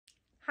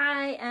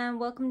Hi and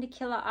welcome to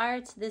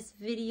Kilaarts. This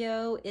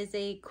video is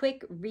a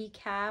quick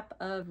recap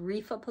of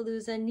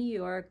Reefapalooza New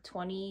York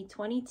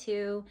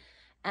 2022,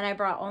 and I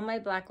brought all my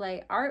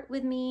blacklight art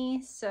with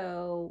me,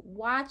 so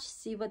watch,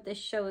 see what this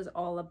show is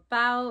all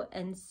about,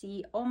 and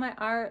see all my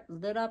art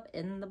lit up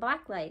in the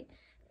blacklight.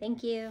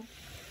 Thank you.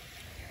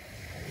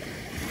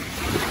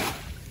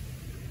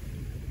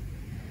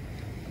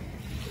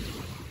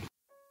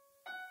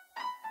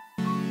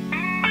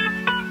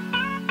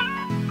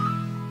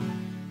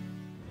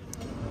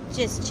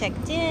 Just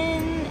checked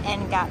in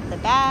and got the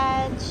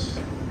badge.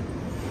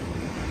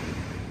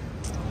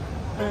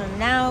 And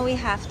now we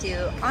have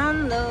to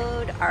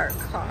unload our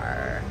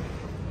car.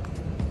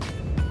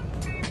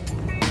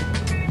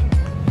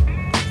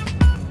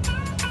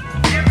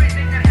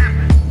 Everything that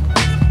happens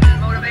is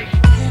motivation.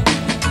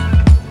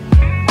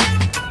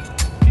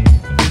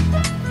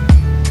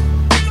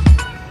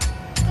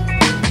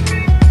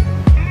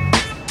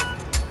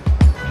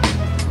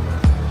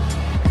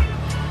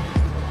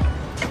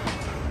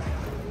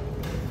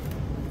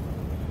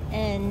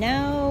 And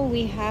now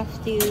we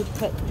have to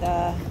put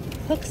the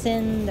hooks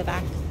in the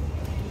back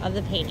of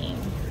the painting.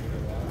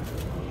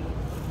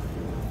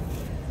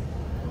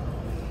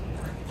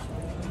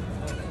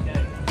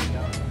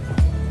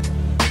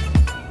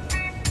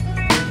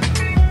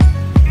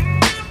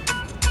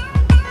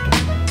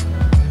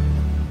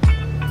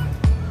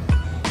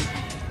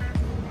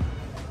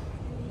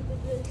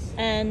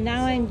 And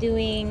now I'm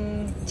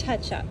doing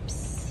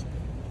touch-ups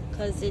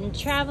because in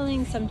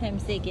traveling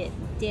sometimes they get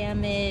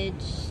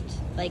damaged,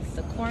 like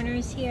the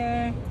corners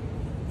here,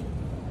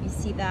 you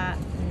see that,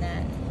 and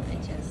then I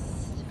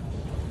just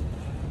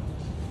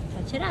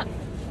touch it up.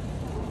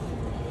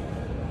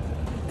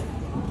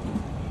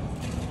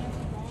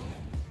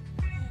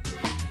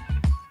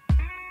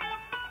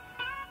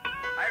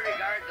 I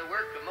regard the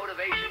work of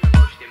motivation the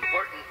most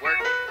important work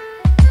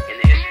in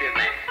the history of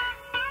man.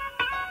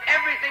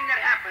 Everything that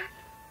happens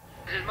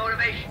is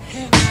motivation.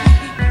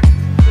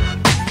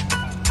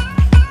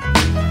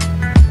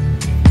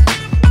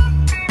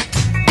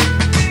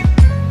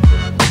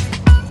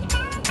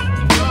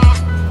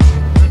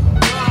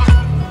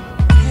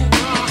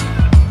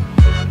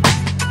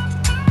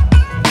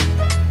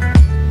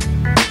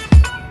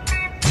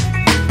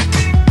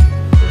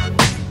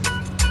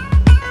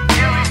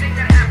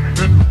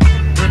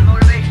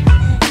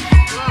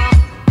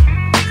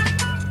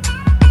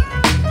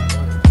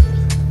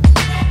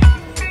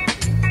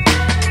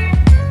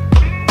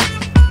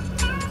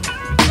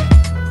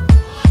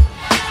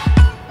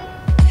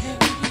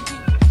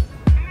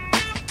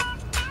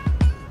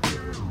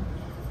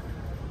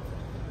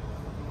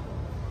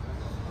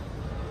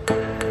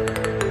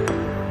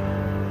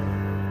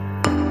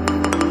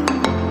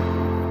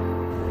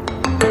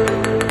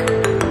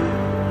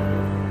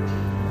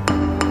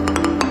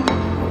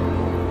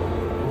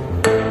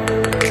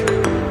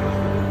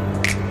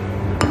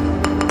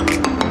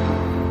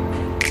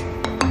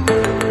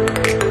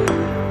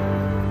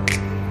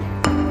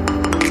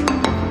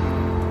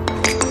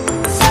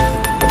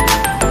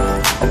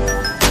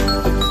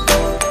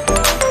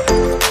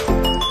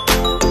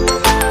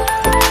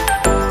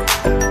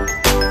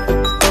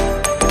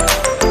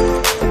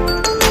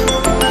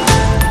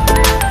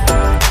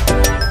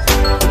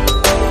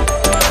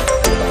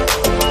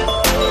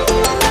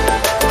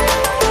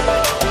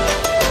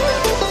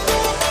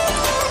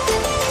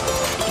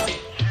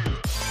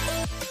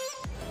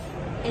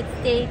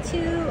 It's day 2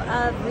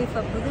 of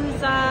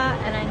Reefapalooza,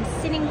 and I'm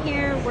sitting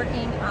here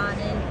working on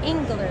an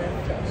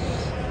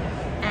anglerfish.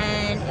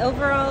 And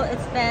overall,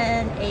 it's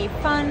been a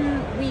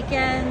fun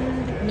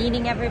weekend,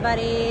 meeting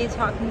everybody,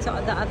 talking to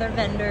the other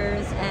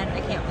vendors, and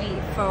I can't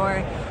wait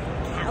for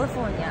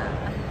California.